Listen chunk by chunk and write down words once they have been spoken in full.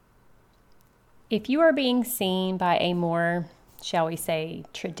If you are being seen by a more, shall we say,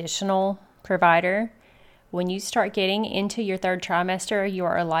 traditional provider, when you start getting into your third trimester, you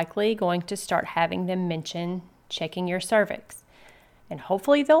are likely going to start having them mention checking your cervix. And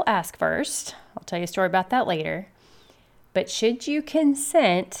hopefully they'll ask first. I'll tell you a story about that later. But should you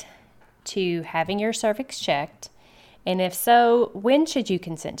consent to having your cervix checked? And if so, when should you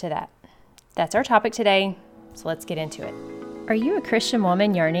consent to that? That's our topic today, so let's get into it. Are you a Christian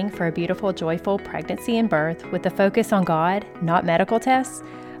woman yearning for a beautiful, joyful pregnancy and birth with a focus on God, not medical tests?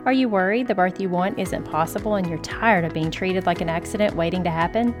 Are you worried the birth you want isn't possible and you're tired of being treated like an accident waiting to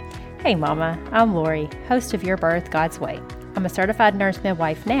happen? Hey mama, I'm Lori, host of Your Birth God's Way. I'm a certified nurse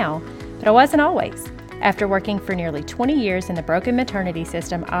midwife now, but I wasn't always. After working for nearly 20 years in the broken maternity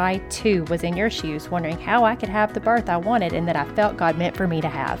system, I too was in your shoes wondering how I could have the birth I wanted and that I felt God meant for me to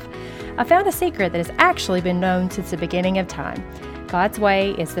have. I found a secret that has actually been known since the beginning of time. God's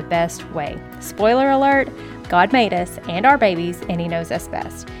way is the best way. Spoiler alert, God made us and our babies, and He knows us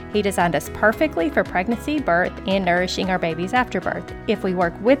best. He designed us perfectly for pregnancy, birth, and nourishing our babies after birth, if we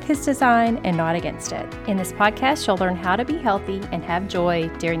work with His design and not against it. In this podcast, you'll learn how to be healthy and have joy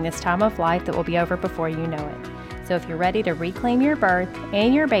during this time of life that will be over before you know it. So if you're ready to reclaim your birth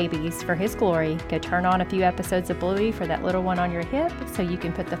and your babies for His glory, go turn on a few episodes of Bluey for that little one on your hip so you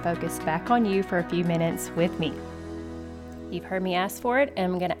can put the focus back on you for a few minutes with me. You've heard me ask for it,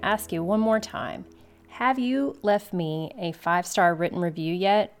 and I'm going to ask you one more time. Have you left me a 5-star written review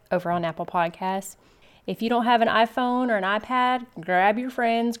yet over on Apple Podcasts? If you don't have an iPhone or an iPad, grab your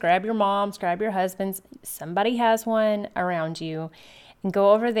friends, grab your moms, grab your husbands. Somebody has one around you. And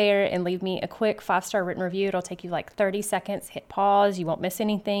go over there and leave me a quick 5-star written review. It'll take you like 30 seconds. Hit pause. You won't miss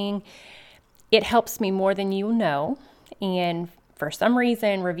anything. It helps me more than you know. And for some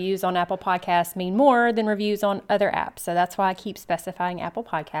reason, reviews on Apple Podcasts mean more than reviews on other apps. So that's why I keep specifying Apple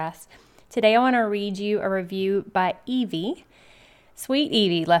Podcasts. Today I want to read you a review by Evie. Sweet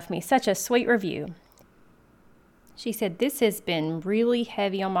Evie left me such a sweet review. She said, "This has been really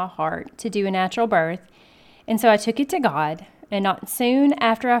heavy on my heart to do a natural birth. And so I took it to God. And not soon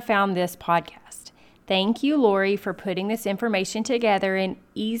after I found this podcast. Thank you, Lori, for putting this information together and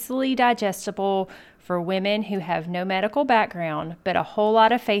easily digestible for women who have no medical background, but a whole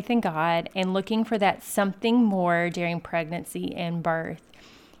lot of faith in God and looking for that something more during pregnancy and birth."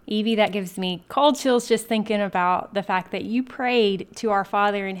 Evie, that gives me cold chills just thinking about the fact that you prayed to our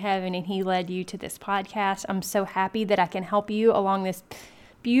Father in heaven and He led you to this podcast. I'm so happy that I can help you along this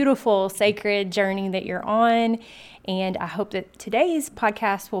beautiful, sacred journey that you're on. And I hope that today's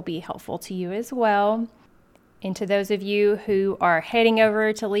podcast will be helpful to you as well. And to those of you who are heading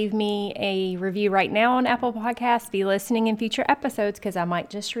over to leave me a review right now on Apple Podcasts, be listening in future episodes because I might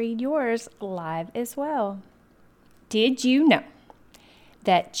just read yours live as well. Did you know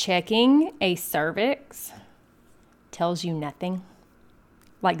that checking a cervix tells you nothing?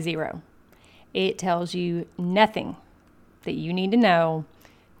 Like zero. It tells you nothing that you need to know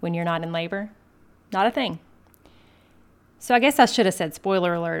when you're not in labor. Not a thing. So I guess I should have said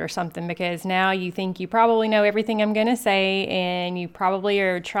spoiler alert or something, because now you think you probably know everything I'm going to say and you probably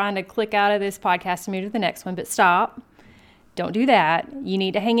are trying to click out of this podcast and move to the next one, but stop. Don't do that. You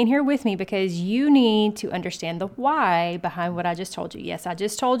need to hang in here with me because you need to understand the why behind what I just told you. Yes, I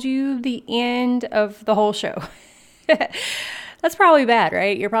just told you the end of the whole show. That's probably bad,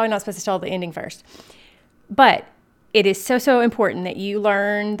 right? You're probably not supposed to tell the ending first. But it is so important that you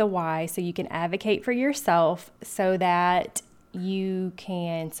learn the why so you can advocate for yourself so that you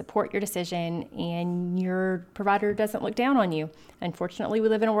can support your decision and your provider doesn't look down on you. Unfortunately, we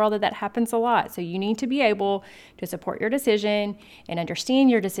live in a world that happens a lot. So you need to be able to support your decision and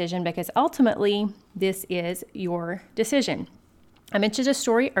understand your decision because ultimately this is your decision. I mentioned a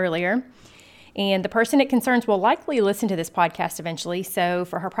story earlier, and the person it concerns will likely listen to this podcast eventually. So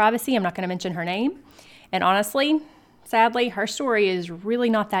for her privacy, I'm not going to mention her name. And honestly, sadly, her story is really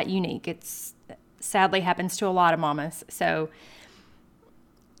not that unique. It's sadly happens to a lot of mamas. So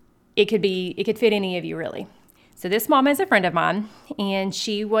it could fit any of you really. So this mama is a friend of mine, and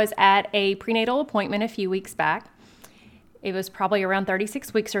she was at a prenatal appointment a few weeks back. It was probably around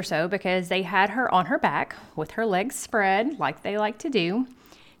 36 weeks or so because they had her on her back with her legs spread like they like to do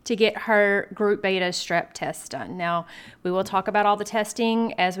to get her group beta strep test done. Now, we will talk about all the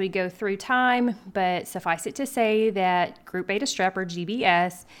testing as we go through time, but suffice it to say that group beta strep or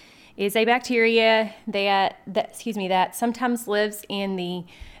GBS is a bacteria that sometimes lives in the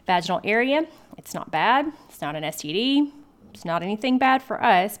vaginal area. It's not bad. It's not an STD. It's not anything bad for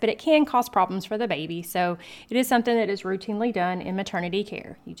us, but it can cause problems for the baby. So it is something that is routinely done in maternity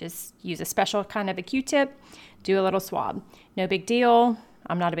care. You just use a special kind of a Q-tip, do a little swab. No big deal.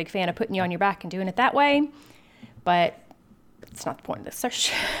 I'm not a big fan of putting you on your back and doing it that way, but it's not the point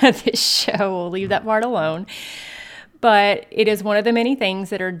of this show. We'll leave that part alone. But it is one of the many things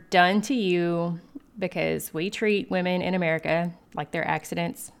that are done to you because we treat women in America like they're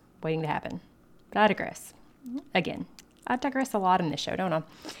accidents waiting to happen. But I digress. Again, I digress a lot in this show, don't I?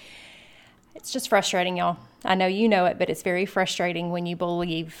 It's just frustrating, y'all. I know you know it, but it's very frustrating when you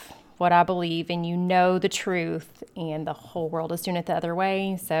believe what I believe and you know the truth and the whole world is doing it the other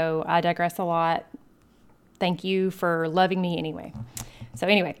way. So I digress a lot. Thank you for loving me anyway. So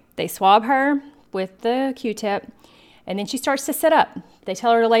anyway, they swab her with the Q-tip and then she starts to sit up. They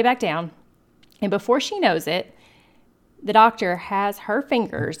tell her to lay back down. And before she knows it, the doctor has her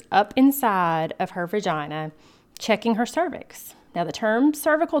fingers up inside of her vagina, checking her cervix. Now, the term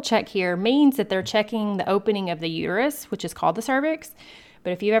cervical check here means that they're checking the opening of the uterus, which is called the cervix.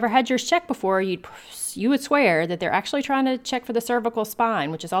 But if you've ever had yours checked before, you would swear that they're actually trying to check for the cervical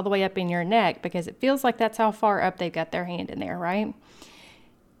spine, which is all the way up in your neck, because it feels like that's how far up they've got their hand in there, right?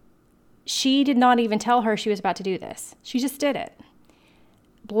 She did not even tell her she was about to do this. She just did it.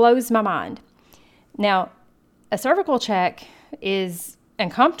 Blows my mind. Now, a cervical check is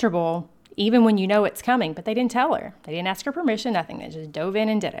uncomfortable even when you know it's coming, but they didn't tell her. They didn't ask her permission, nothing. They just dove in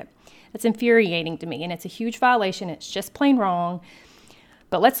and did it. That's infuriating to me, and it's a huge violation. It's just plain wrong.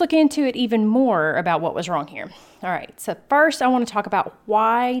 But let's look into it even more about what was wrong here. All right, so first I want to talk about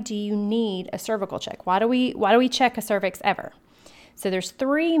why do you need a cervical check? Why do we check a cervix ever? So there's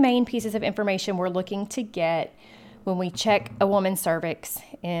 3 main pieces of information we're looking to get when we check a woman's cervix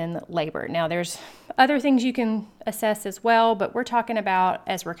in labor. Now, there's other things you can assess as well, but we're talking about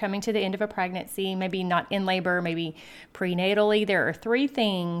as we're coming to the end of a pregnancy, maybe not in labor, maybe prenatally. There are 3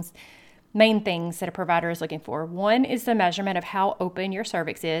 main things that a provider is looking for. 1 is the measurement of how open your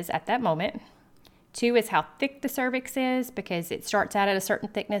cervix is at that moment. 2 is how thick the cervix is, because it starts out at a certain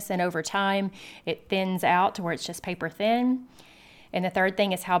thickness and over time it thins out to where it's just paper thin. And the 3rd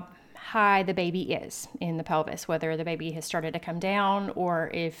thing is how high the baby is in the pelvis, whether the baby has started to come down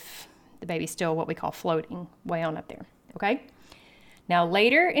or if the baby's still what we call floating way on up there, okay? Now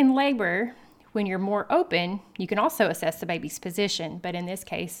later in labor, when you're more open, you can also assess the baby's position, but in this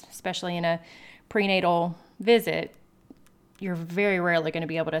case, especially in a prenatal visit, you're very rarely going to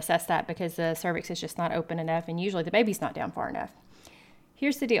be able to assess that because the cervix is just not open enough and usually the baby's not down far enough.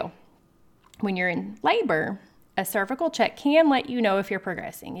 Here's the deal. When you're in labor, a cervical check can let you know if you're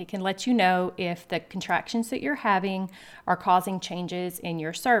progressing. It can let you know if the contractions that you're having are causing changes in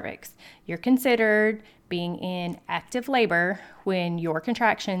your cervix. You're considered being in active labor when your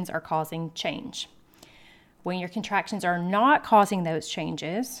contractions are causing change. When your contractions are not causing those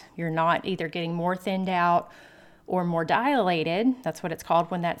changes, you're not either getting more thinned out or more dilated. That's what it's called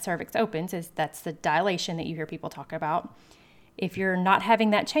when that cervix opens, that's the dilation that you hear people talk about. If you're not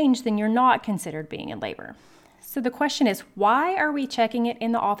having that change, then you're not considered being in labor. So the question is, why are we checking it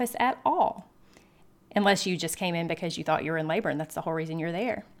in the office at all? Unless you just came in because you thought you were in labor and that's the whole reason you're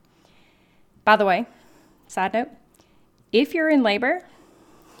there. By the way, side note, if you're in labor,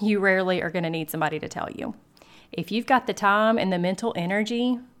 you rarely are going to need somebody to tell you. If you've got the time and the mental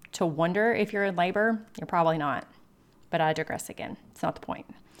energy to wonder if you're in labor, you're probably not. But I digress again. It's not the point.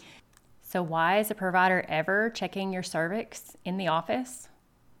 So why is a provider ever checking your cervix in the office?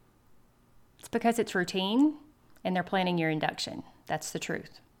 It's because it's routine and they're planning your induction. That's the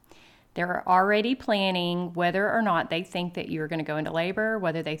truth. They're already planning whether or not they think that you're going to go into labor,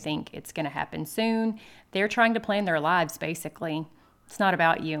 whether they think it's going to happen soon. They're trying to plan their lives, basically. It's not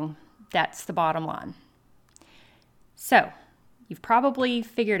about you. That's the bottom line. So, you've probably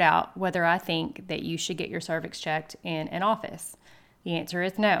figured out whether I think that you should get your cervix checked in an office. The answer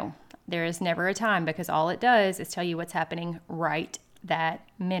is no. There is never a time, because all it does is tell you what's happening right that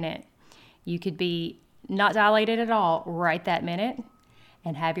minute. You could be not dilated at all right that minute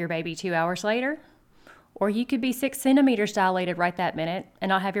and have your baby 2 hours later, or you could be 6 centimeters dilated right that minute and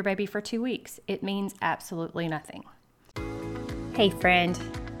not have your baby for 2 weeks. It means absolutely nothing. Hey friend,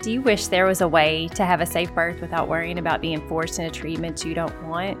 do you wish there was a way to have a safe birth without worrying about being forced into treatments you don't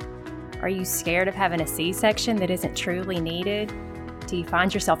want? Are you scared of having a C-section that isn't truly needed? Do you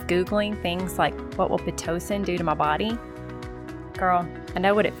find yourself Googling things like, what will Pitocin do to my body? Girl, I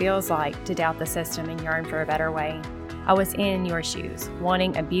know what it feels like to doubt the system and yearn for a better way. I was in your shoes,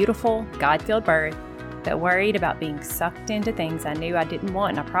 wanting a beautiful, God-filled birth, but worried about being sucked into things I knew I didn't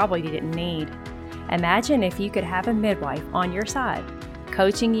want and I probably didn't need. Imagine if you could have a midwife on your side,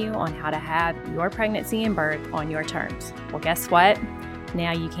 coaching you on how to have your pregnancy and birth on your terms. Well, guess what?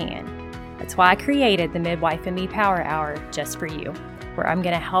 Now you can. That's why I created the Midwife and Me Power Hour just for you. where I'm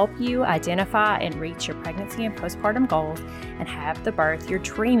going to help you identify and reach your pregnancy and postpartum goals and have the birth you're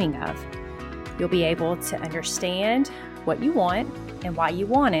dreaming of. You'll be able to understand what you want and why you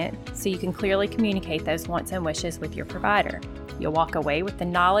want it, so you can clearly communicate those wants and wishes with your provider. You'll walk away with the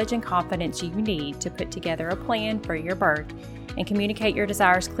knowledge and confidence you need to put together a plan for your birth and communicate your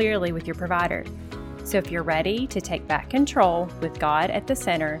desires clearly with your provider. So if you're ready to take back control with God at the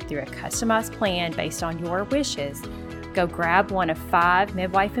center through a customized plan based on your wishes, go grab one of 5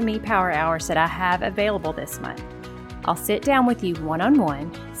 Midwife and Me Power Hours that I have available this month. I'll sit down with you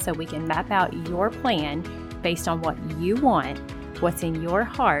one-on-one so we can map out your plan based on what you want, what's in your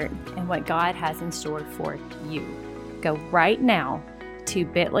heart, and what God has in store for you. Go right now to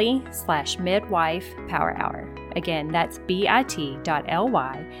bit.ly/midwife power hour. Again, that's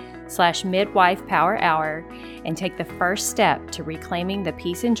bit.ly/midwife power hour, and take the first step to reclaiming the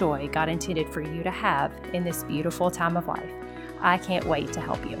peace and joy God intended for you to have in this beautiful time of life. I can't wait to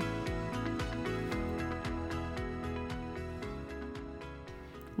help you.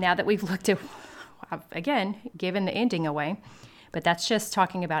 Now that we've looked at, again, given the ending away, but that's just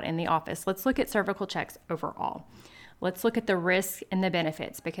talking about in the office, let's look at cervical checks overall. Let's look at the risks and the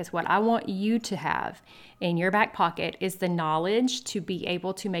benefits, because what I want you to have in your back pocket is the knowledge to be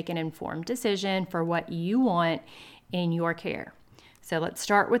able to make an informed decision for what you want in your care. So let's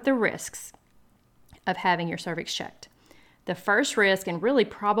start with the risks of having your cervix checked. The first risk, and really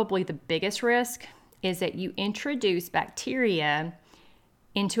probably the biggest risk, is that you introduce bacteria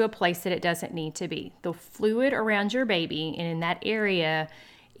into a place that it doesn't need to be. The fluid around your baby and in that area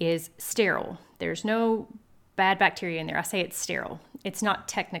is sterile. There's no bad bacteria in there. I say it's sterile. It's not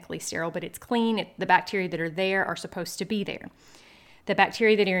technically sterile, but it's clean. The bacteria that are there are supposed to be there. The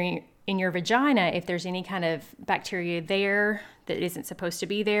bacteria that are in your vagina, if there's any kind of bacteria there that isn't supposed to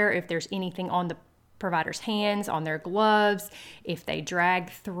be there, if there's anything on the provider's hands, on their gloves, if they drag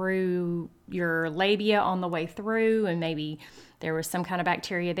through your labia on the way through and maybe there was some kind of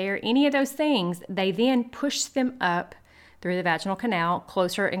bacteria there, any of those things, they then push them up through the vaginal canal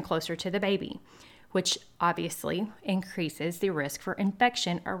closer and closer to the baby, which obviously increases the risk for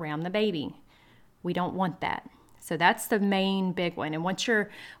infection around the baby. We don't want that. So that's the main big one. And once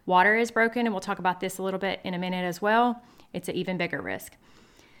your water is broken, and we'll talk about this a little bit in a minute as well, it's an even bigger risk.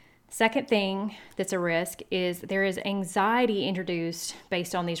 Second thing that's a risk is there is anxiety introduced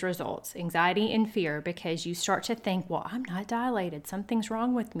based on these results. Anxiety and fear, because you start to think, well, I'm not dilated. Something's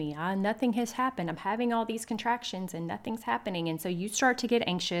wrong with me. Nothing has happened. I'm having all these contractions and nothing's happening. And so you start to get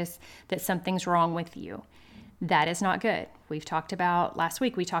anxious that something's wrong with you. That is not good. Last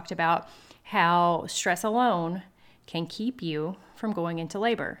week we talked about how stress alone can keep you from going into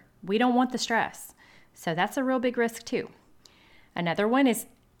labor. We don't want the stress. So that's a real big risk too. Another one is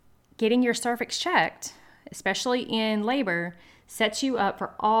getting your cervix checked, especially in labor, sets you up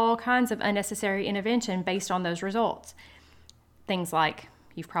for all kinds of unnecessary intervention based on those results. Things like,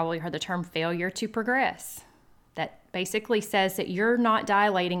 you've probably heard the term failure to progress. That basically says that you're not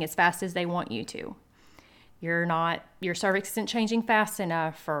dilating as fast as they want you to. Your cervix isn't changing fast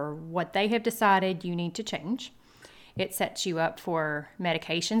enough for what they have decided you need to change. It sets you up for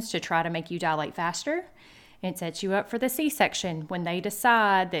medications to try to make you dilate faster. It sets you up for the C-section when they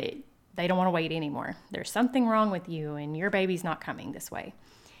decide that they don't want to wait anymore. There's something wrong with you and your baby's not coming this way,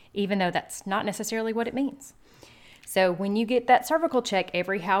 even though that's not necessarily what it means. So when you get that cervical check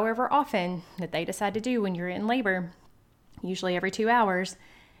every however often that they decide to do when you're in labor, usually every 2 hours,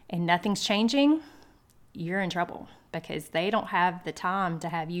 and nothing's changing, you're in trouble, because they don't have the time to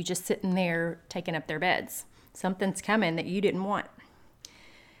have you just sitting there taking up their beds. Something's coming that you didn't want.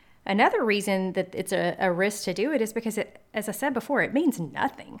 Another reason that it's a risk to do it is because, as I said before, it means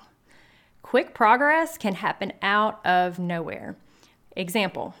nothing. Quick progress can happen out of nowhere.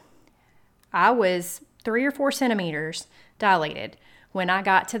 Example, I was 3 or 4 centimeters dilated when I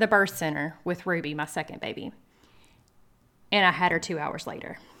got to the birth center with Ruby, my second baby, and I had her 2 hours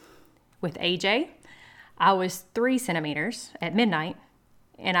later. With AJ, I was 3 centimeters at midnight,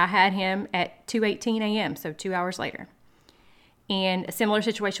 and I had him at 2:18 a.m., so 2 hours later. And a similar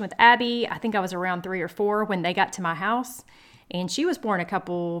situation with Abby, I think I was around 3 or 4 when they got to my house, and she was born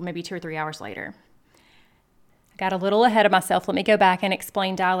maybe 2 or 3 hours later. I got a little ahead of myself. Let me go back and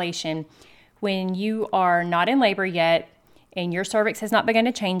explain dilation. When you are not in labor yet and your cervix has not begun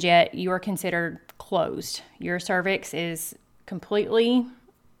to change yet, you are considered closed. Your cervix is completely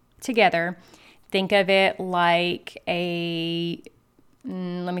together. Think of it like a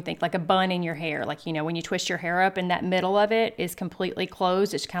let me think, like a bun in your hair. Like, when you twist your hair up and that middle of it is completely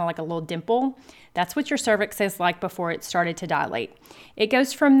closed, it's kind of like a little dimple. That's what your cervix is like before it started to dilate. It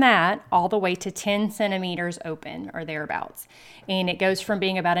goes from that all the way to 10 centimeters open or thereabouts. And it goes from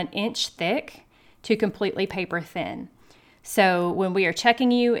being about an inch thick to completely paper thin. So when we are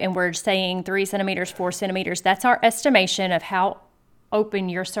checking you and we're saying 3 centimeters, 4 centimeters, that's our estimation of how open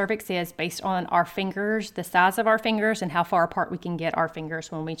your cervix is based on our fingers, the size of our fingers, and how far apart we can get our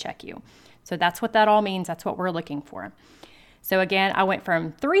fingers when we check you. So that's what that all means. That's what we're looking for. So again, I went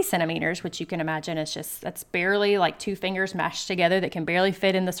from 3 centimeters, which you can imagine is that's barely like 2 fingers mashed together that can barely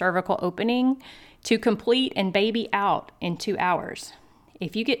fit in the cervical opening, to complete and baby out in 2 hours.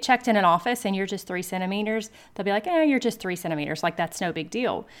 If you get checked in an office and you're just 3 centimeters, they'll be like, you're just 3 centimeters. Like, that's no big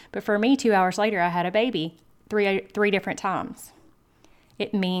deal. But for me, 2 hours later, I had a baby three different times.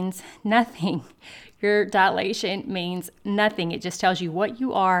 It means nothing. Your dilation means nothing. It just tells you what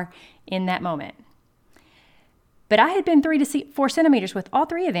you are in that moment. But I had been 3 to 4 centimeters with all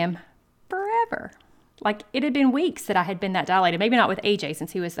 3 of them forever. Like, it had been weeks that I had been that dilated. Maybe not with AJ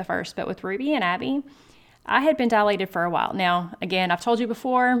since he was the first, but with Ruby and Abby, I had been dilated for a while. Now, again, I've told you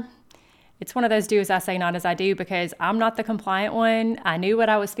before, it's one of those do as I say, not as I do, because I'm not the compliant one. I knew what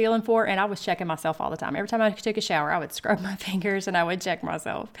I was feeling for, and I was checking myself all the time. Every time I took a shower, I would scrub my fingers and I would check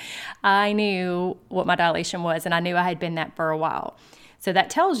myself. I knew what my dilation was, and I knew I had been that for a while. So that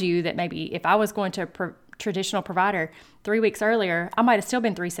tells you that maybe if I was going to a traditional provider 3 weeks earlier, I might have still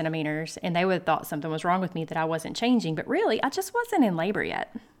been 3 centimeters, and they would have thought something was wrong with me, that I wasn't changing. But really, I just wasn't in labor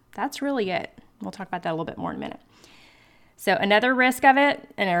yet. That's really it. We'll talk about that a little bit more in a minute. So another risk of it,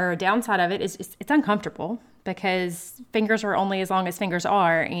 or a downside of it, is it's uncomfortable, because fingers are only as long as fingers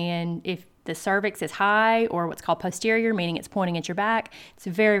are. And if the cervix is high, or what's called posterior, meaning it's pointing at your back, it's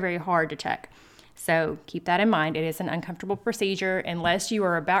very, very hard to check. So keep that in mind. It is an uncomfortable procedure unless you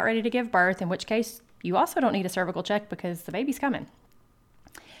are about ready to give birth, in which case you also don't need a cervical check because the baby's coming.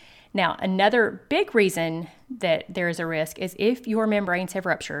 Now, another big reason that there is a risk is if your membranes have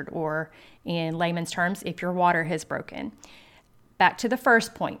ruptured, or in layman's terms, if your water has broken. Back to the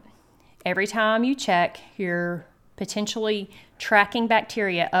first point. Every time you check, you're potentially tracking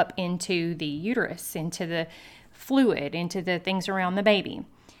bacteria up into the uterus, into the fluid, into the things around the baby.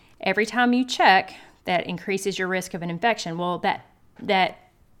 Every time you check, that increases your risk of an infection. Well, that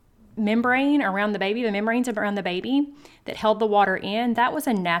membrane around the baby, the membranes around the baby that held the water in, that was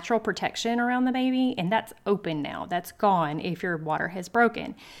a natural protection around the baby, and that's open now. That's gone if your water has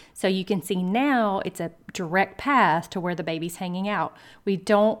broken. So you can see now it's a direct path to where the baby's hanging out. We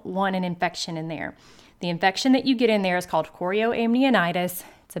don't want an infection in there. The infection that you get in there is called chorioamnionitis.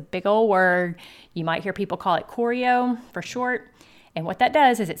 It's a big old word. You might hear people call it chorio for short. And what that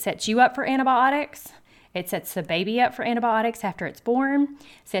does is it sets you up for antibiotics. It sets the baby up for antibiotics after it's born,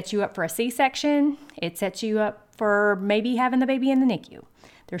 sets you up for a C-section. It sets you up for maybe having the baby in the NICU.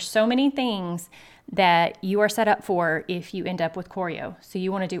 There's so many things that you are set up for if you end up with chorio. So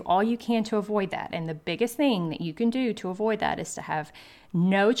you want to do all you can to avoid that. And the biggest thing that you can do to avoid that is to have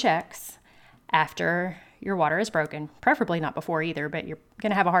no checks after your water is broken, preferably not before either, but you're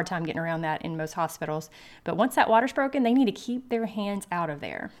going to have a hard time getting around that in most hospitals. But once that water's broken, they need to keep their hands out of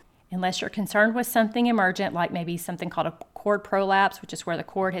there. Unless you're concerned with something emergent, like maybe something called a cord prolapse, which is where the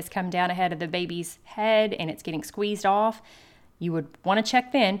cord has come down ahead of the baby's head and it's getting squeezed off, you would want to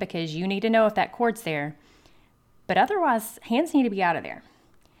check then, because you need to know if that cord's there. But otherwise, hands need to be out of there.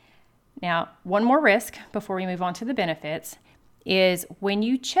 Now, one more risk before we move on to the benefits is when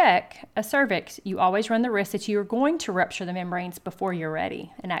you check a cervix, you always run the risk that you are going to rupture the membranes before you're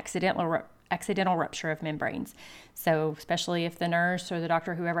ready, an accidental rupture of membranes. So especially if the nurse or the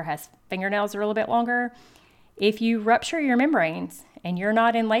doctor, whoever has fingernails are a little bit longer, if you rupture your membranes and you're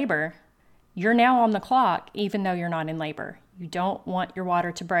not in labor, you're now on the clock even though you're not in labor. You don't want your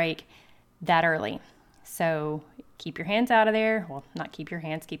water to break that early. So keep your hands out of there. Well, not keep your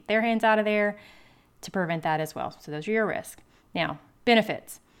hands, keep their hands out of there to prevent that as well. So those are your risks. Now,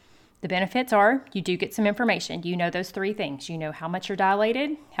 benefits. The benefits are you do get some information. You know those 3 things. You know how much you're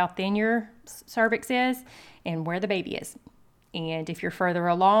dilated, how thin your cervix is, and where the baby is. And if you're further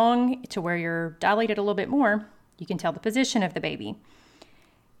along to where you're dilated a little bit more, you can tell the position of the baby.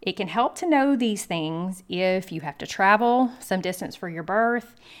 It can help to know these things if you have to travel some distance for your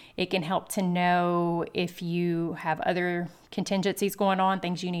birth. It can help to know if you have other contingencies going on,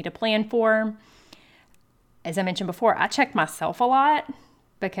 things you need to plan for. As I mentioned before, I checked myself a lot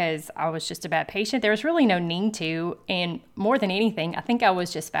because I was just a bad patient. There was really no need to. And more than anything, I think I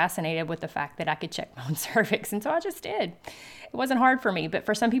was just fascinated with the fact that I could check my own cervix. And so I just did. It wasn't hard for me, but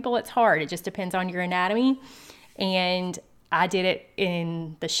for some people it's hard. It just depends on your anatomy. And I did it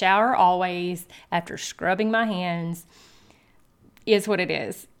in the shower always after scrubbing my hands. Is what it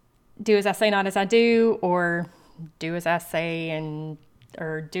is. Do as I say, not as I do, or do as I say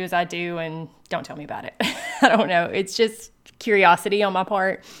or do as I do and don't tell me about it. I don't know. It's just curiosity on my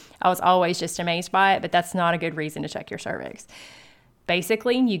part. I was always just amazed by it, but that's not a good reason to check your cervix.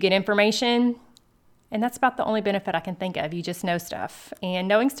 Basically, you get information, and that's about the only benefit I can think of. You just know stuff. And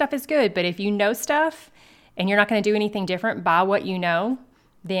knowing stuff is good, but if you know stuff and you're not going to do anything different by what you know,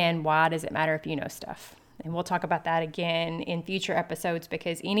 then why does it matter if you know stuff? And we'll talk about that again in future episodes,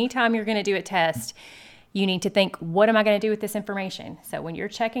 because anytime you're going to do a test, you need to think, what am I going to do with this information? So when you're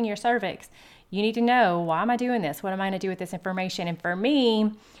checking your cervix, you need to know, why am I doing this? What am I going to do with this information? And for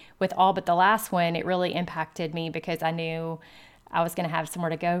me, with all but the last one, it really impacted me because I knew I was going to have somewhere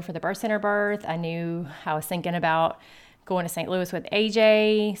to go for the birth center birth. I knew I was thinking about going to St. Louis with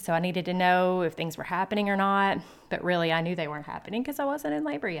AJ, so I needed to know if things were happening or not. But really, I knew they weren't happening because I wasn't in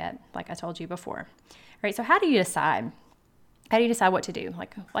labor yet, like I told you before. All right, so how do you decide? How do you decide what to do?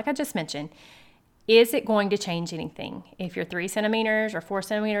 Like I just mentioned, is it going to change anything? If you're 3 centimeters or 4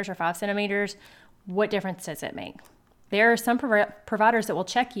 centimeters or 5 centimeters, what difference does it make? There are some providers that will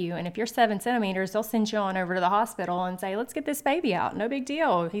check you, and if you're 7 centimeters, they'll send you on over to the hospital and say, let's get this baby out. No big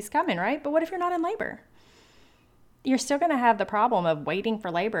deal. He's coming, right? But what if you're not in labor? You're still going to have the problem of waiting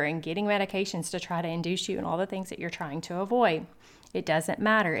for labor and getting medications to try to induce you and all the things that you're trying to avoid. It doesn't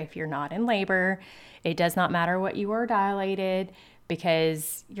matter if you're not in labor. It does not matter what you are dilated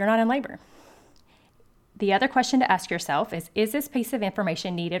because you're not in labor. The other question to ask yourself is this piece of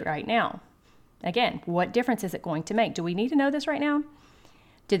information needed right now? Again, what difference is it going to make? Do we need to know this right now?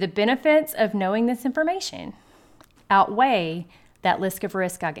 Do the benefits of knowing this information outweigh that list of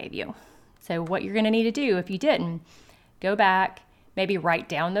risk I gave you? So what you're going to need to do if you didn't, go back, maybe write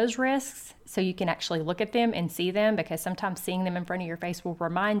down those risks so you can actually look at them and see them, because sometimes seeing them in front of your face will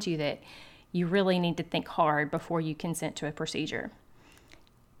remind you that you really need to think hard before you consent to a procedure.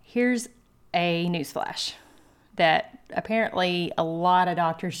 Here's a newsflash that apparently a lot of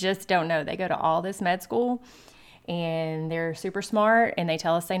doctors just don't know. They go to all this med school and they're super smart and they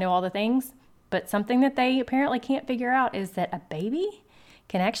tell us they know all the things, but something that they apparently can't figure out is that a baby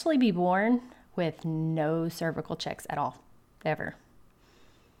can actually be born with no cervical checks at all, ever.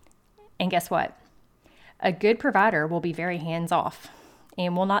 And guess what? A good provider will be very hands-off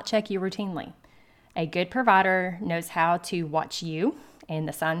and will not check you routinely. A good provider knows how to watch you and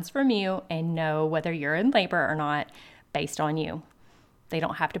the signs from you and know whether you're in labor or not based on you. They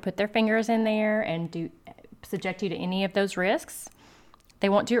don't have to put their fingers in there and subject you to any of those risks. They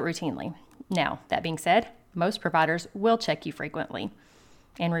won't do it routinely. Now, that being said, most providers will check you frequently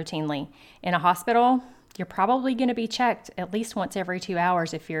and routinely. In a hospital, you're probably going to be checked at least once every 2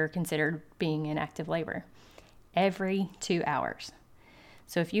 hours if you're considered being in active labor. Every 2 hours.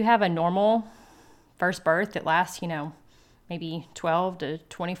 So if you have a normal first birth that lasts, maybe 12 to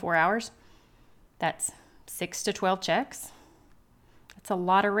 24 hours, that's 6 to 12 checks. That's a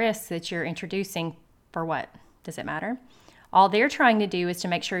lot of risks that you're introducing for what? Does it matter? All they're trying to do is to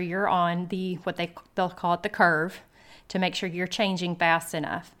make sure you're on they'll call it the curve, to make sure you're changing fast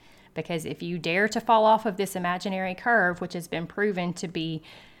enough. Because if you dare to fall off of this imaginary curve, which has been proven to be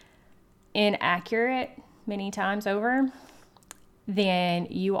inaccurate many times over, then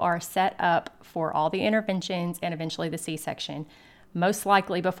you are set up for all the interventions and eventually the C-section, most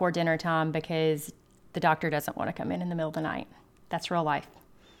likely before dinner time, because the doctor doesn't want to come in the middle of the night. That's real life.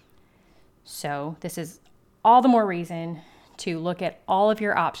 So this is all the more reason to look at all of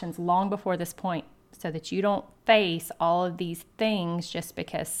your options long before this point so that you don't face all of these things just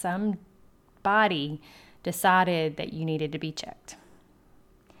because somebody decided that you needed to be checked.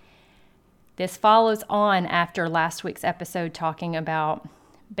 This follows on after last week's episode talking about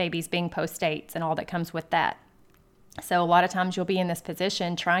babies being post-dates and all that comes with that. So a lot of times you'll be in this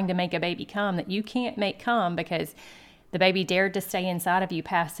position trying to make a baby come that you can't make come because the baby dared to stay inside of you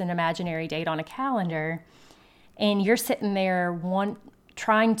past an imaginary date on a calendar, and you're sitting there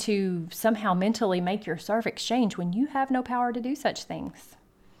trying to somehow mentally make your cervix change when you have no power to do such things.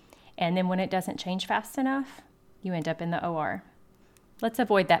 And then when it doesn't change fast enough, you end up in the OR. Let's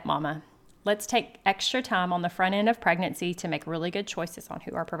avoid that, mama. Let's take extra time on the front end of pregnancy to make really good choices on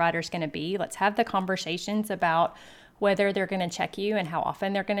who our provider is going to be. Let's have the conversations about whether they're going to check you and how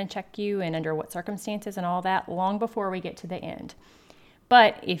often they're going to check you and under what circumstances and all that long before we get to the end.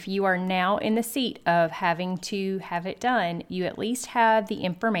 But if you are now in the seat of having to have it done, you at least have the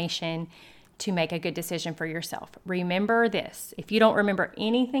information to make a good decision for yourself. Remember this. If you don't remember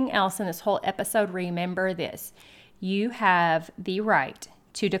anything else in this whole episode, remember this. You have the right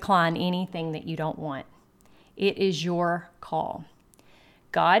to decline anything that you don't want. It is your call.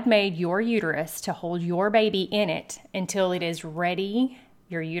 God made your uterus to hold your baby in it until it is ready.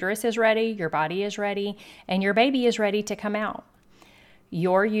 Your uterus is ready, your body is ready, and your baby is ready to come out.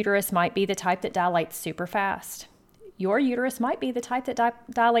 Your uterus might be the type that dilates super fast. Your uterus might be the type that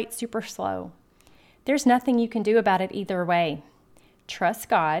dilates super slow. There's nothing you can do about it either way. Trust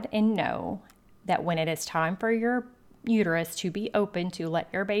God and know that when it is time for your uterus to be open to let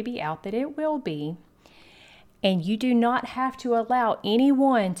your baby out, that it will be. And you do not have to allow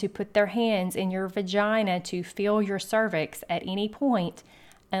anyone to put their hands in your vagina to feel your cervix at any point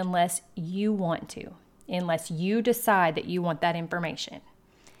unless you want to, unless you decide that you want that information.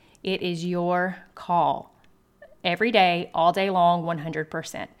 It is your call every day, all day long,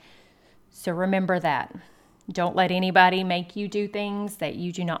 100%. So remember that. Don't let anybody make you do things that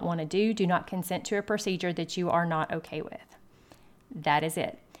you do not want to do. Do not consent to a procedure that you are not okay with. That is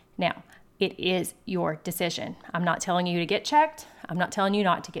it. Now, it is your decision. I'm not telling you to get checked. I'm not telling you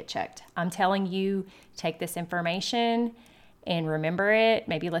not to get checked. I'm telling you, take this information and remember it.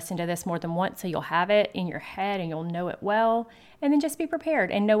 Maybe listen to this more than once so you'll have it in your head and you'll know it well. And then just be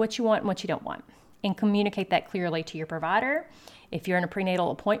prepared and know what you want and what you don't want. And communicate that clearly to your provider. If you're in a prenatal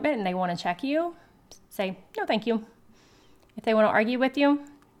appointment and they want to check you, say, no, thank you. If they want to argue with you,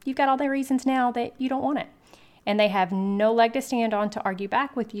 you've got all the reasons now that you don't want it. And they have no leg to stand on to argue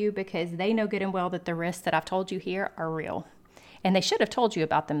back with you because they know good and well that the risks that I've told you here are real. And they should have told you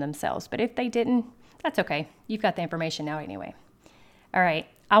about them themselves. But if they didn't, that's okay. You've got the information now anyway. All right.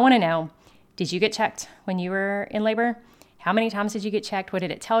 I want to know, did you get checked when you were in labor? How many times did you get checked? What did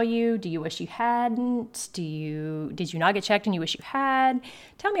it tell you? Do you wish you hadn't? Did you not get checked and you wish you had?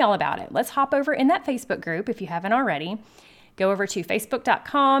 Tell me all about it. Let's hop over in that Facebook group if you haven't already. Go over to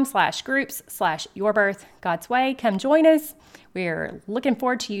facebook.com/groups/yourbirthgodsway. Come join us. We're looking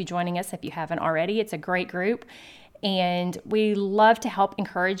forward to you joining us if you haven't already. It's a great group. And we love to help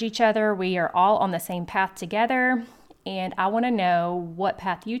encourage each other. We are all on the same path together. And I want to know what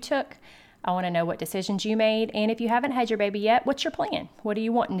path you took. I want to know what decisions you made. And if you haven't had your baby yet, what's your plan? What are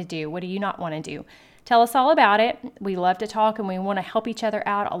you wanting to do? What do you not want to do? Tell us all about it. We love to talk and we want to help each other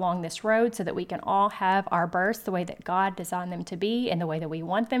out along this road so that we can all have our births the way that God designed them to be and the way that we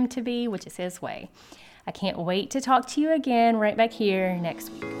want them to be, which is His way. I can't wait to talk to you again right back here next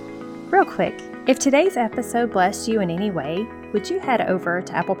week. Real quick, if today's episode blessed you in any way, would you head over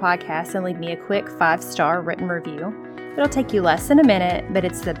to Apple Podcasts and leave me a quick 5-star written review? It'll take you less than a minute, but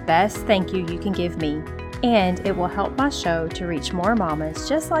it's the best thank you can give me. And it will help my show to reach more mamas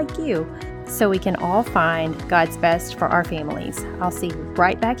just like you so we can all find God's best for our families. I'll see you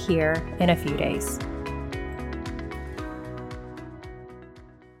right back here in a few days.